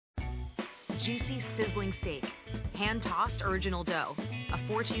juicy, sizzling steak, hand-tossed original dough, a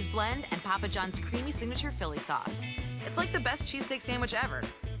 4-cheese blend, and Papa John's creamy signature Philly sauce. It's like the best cheesesteak sandwich ever,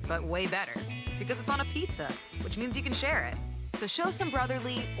 but way better, because it's on a pizza, which means you can share it. So show some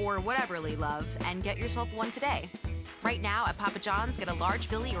brotherly, or whateverly love, and get yourself one today. Right now at Papa John's, get a large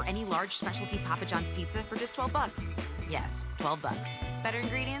Philly or any large specialty Papa John's pizza for just $12. Yes, $12. Better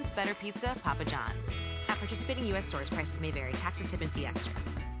ingredients, better pizza, Papa John's. At participating U.S. stores, prices may vary. Taxes, tip, and fee extra.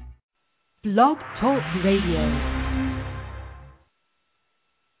 Blog Talk Radio.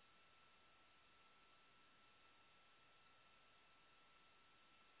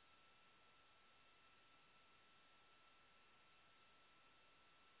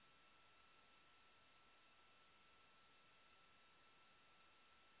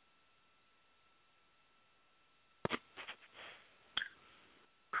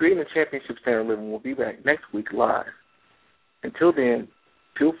 Creating a Championship Standard Living will be back next week live. Until then,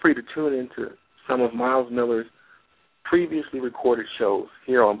 feel free to tune into some of Myles Miller's previously recorded shows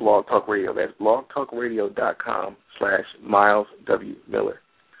here on Blog Talk Radio. That's blogtalkradio.com/Myles W. Miller.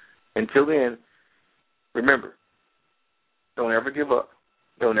 Until then, remember, don't ever give up.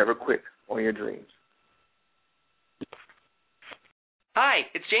 Don't ever quit on your dreams. Hi,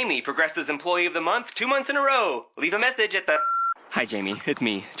 it's Jamie, Progressive's Employee of the Month, 2 months in a row. Leave a message at the... Hi, Jamie. It's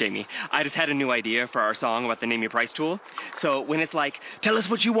me, Jamie. I just had a new idea for our song about the Name Your Price tool. So when it's like, tell us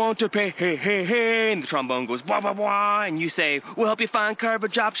what you want to pay, hey, hey, hey, and the trombone goes, wah, wah, wah, and you say, we'll help you find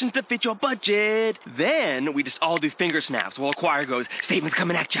coverage options to fit your budget. Then we just all do finger snaps while a choir goes, statements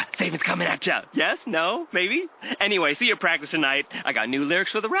coming at ya, statements coming at ya. Yes? No? Maybe? Anyway, see you at practice tonight. I got new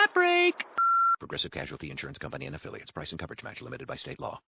lyrics for the rap break. Progressive Casualty Insurance Company and Affiliates. Price and coverage match limited by state law.